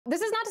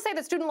this is not to say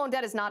that student loan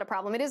debt is not a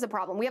problem. It is a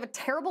problem. We have a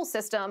terrible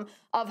system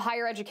of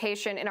higher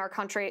education in our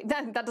country.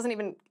 That doesn't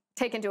even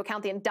take into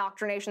account the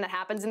indoctrination that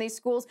happens in these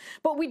schools.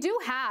 But we do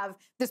have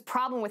this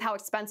problem with how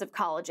expensive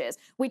college is.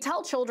 We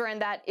tell children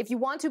that if you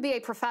want to be a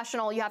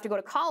professional, you have to go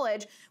to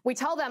college. We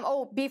tell them,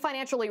 oh, be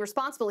financially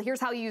responsible.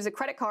 Here's how you use a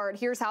credit card.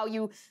 Here's how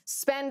you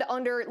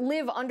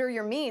live under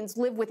your means,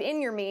 live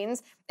within your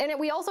means. And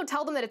we also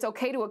tell them that it's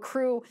okay to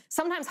accrue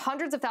sometimes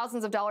hundreds of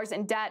thousands of dollars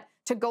in debt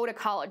to go to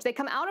college. They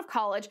come out of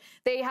college,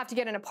 they have to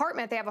get an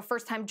apartment, they have a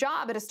first-time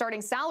job at a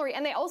starting salary,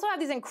 and they also have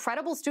these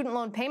incredible student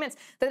loan payments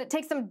that it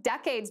takes them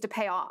decades to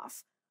pay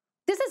off.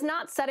 This is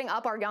not setting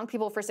up our young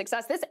people for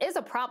success. This is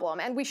a problem,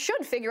 and we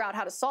should figure out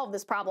how to solve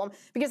this problem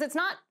because it's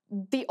not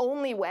the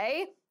only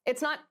way.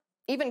 It's not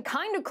even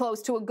kind of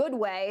close to a good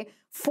way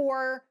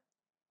for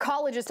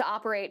colleges to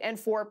operate and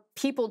for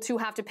people to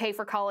have to pay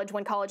for college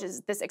when college is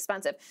this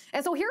expensive.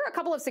 And so here are a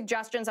couple of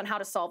suggestions on how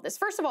to solve this.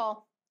 First of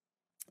all,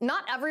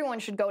 not everyone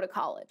should go to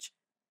college.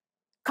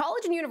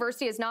 College and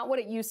university is not what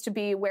it used to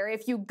be, where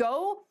if you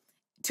go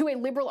to a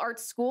liberal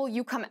arts school,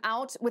 you come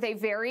out with a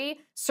very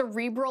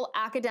cerebral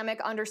academic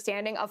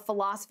understanding of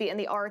philosophy and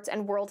the arts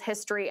and world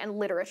history and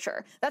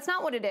literature. That's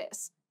not what it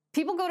is.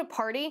 People go to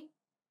party.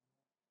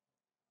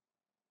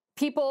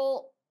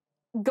 People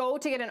go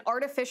to get an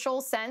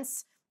artificial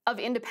sense of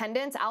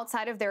independence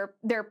outside of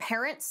their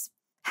parents'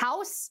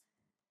 house.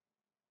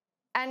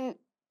 And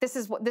this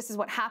is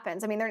what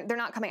happens. I mean, they're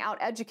not coming out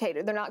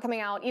educated. They're not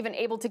coming out even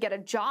able to get a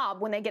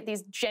job when they get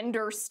these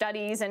gender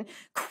studies and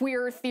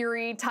queer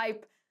theory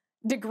type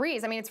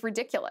degrees. I mean, it's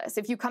ridiculous.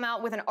 If you come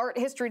out with an art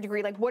history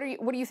degree, like what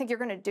do you think you're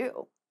going to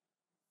do?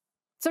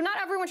 So not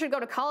everyone should go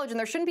to college, and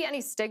there shouldn't be any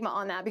stigma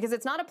on that because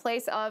it's not a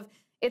place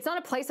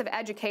of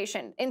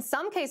education. In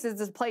some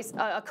cases, it's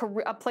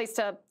a place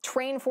to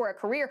train for a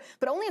career,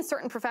 but only in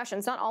certain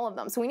professions, not all of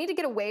them. So we need to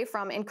get away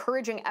from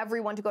encouraging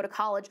everyone to go to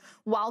college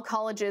while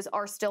colleges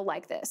are still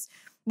like this.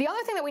 The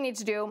other thing that we need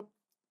to do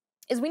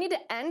is we need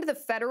to end the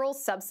federal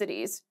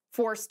subsidies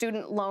for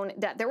student loan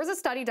debt. There was a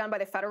study done by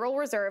the Federal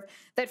Reserve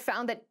that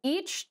found that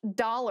each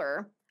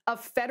dollar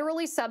of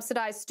federally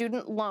subsidized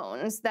student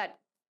loans that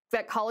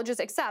colleges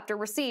accept or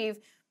receive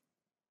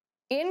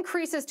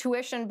increases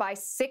tuition by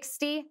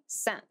 60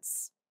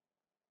 cents.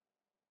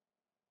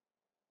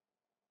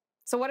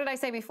 So what did I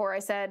say before? I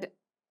said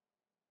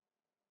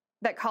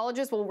that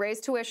colleges will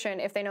raise tuition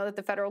if they know that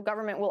the federal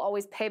government will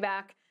always pay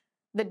back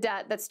the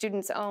debt that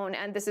students own.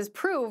 And this is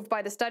proved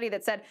by the study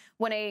that said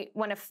when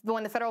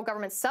the federal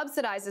government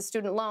subsidizes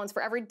student loans,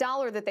 for every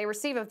dollar that they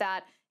receive of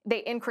that, they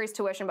increase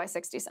tuition by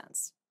 60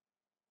 cents.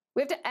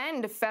 We have to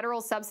end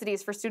federal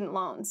subsidies for student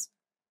loans.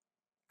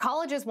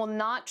 Colleges will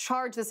not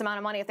charge this amount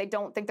of money if they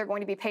don't think they're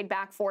going to be paid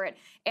back for it.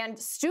 And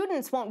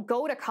students won't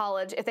go to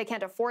college if they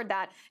can't afford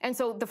that. And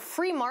so the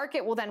free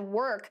market will then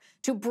work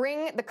to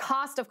bring the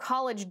cost of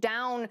college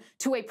down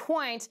to a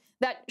point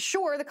that,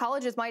 sure, the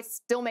colleges might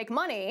still make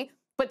money,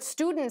 but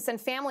students and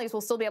families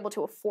will still be able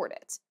to afford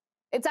it.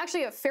 It's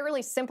actually a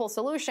fairly simple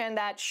solution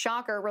that,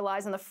 shocker,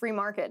 relies on the free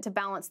market to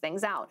balance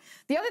things out.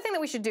 The other thing that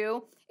we should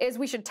do is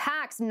we should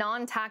tax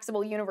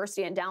non-taxable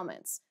university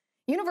endowments.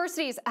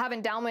 Universities have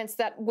endowments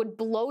that would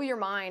blow your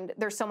mind.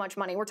 There's so much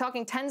money. We're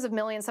talking tens of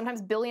millions,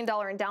 sometimes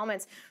billion-dollar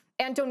endowments.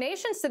 And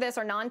donations to this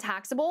are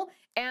non-taxable,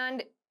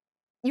 and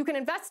you can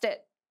invest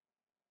it.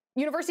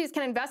 Universities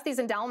can invest these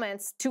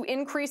endowments to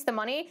increase the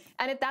money,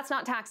 and that's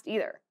not taxed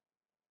either.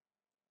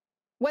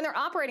 When they're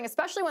operating,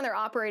 especially when they're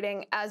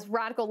operating as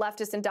radical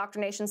leftist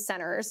indoctrination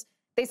centers,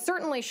 they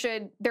certainly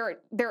should, their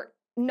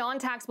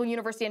non-taxable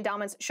university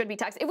endowments should be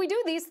taxed. If we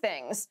do these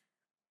things,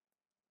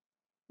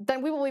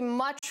 then we will be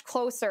much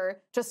closer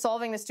to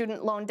solving the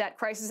student loan debt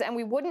crisis, and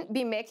we wouldn't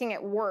be making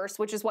it worse,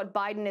 which is what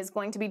Biden is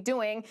going to be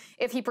doing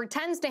if he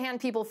pretends to hand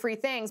people free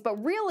things, but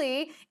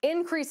really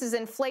increases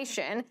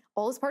inflation,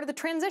 all as part of the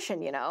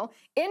transition, you know,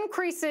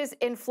 increases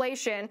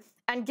inflation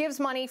and gives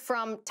money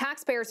from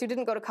taxpayers who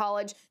didn't go to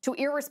college to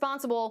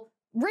irresponsible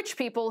rich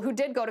people who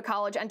did go to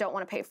college and don't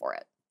want to pay for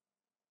it.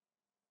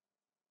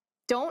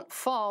 Don't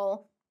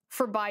fall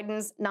for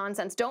Biden's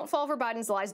nonsense. Don't fall for Biden's lies.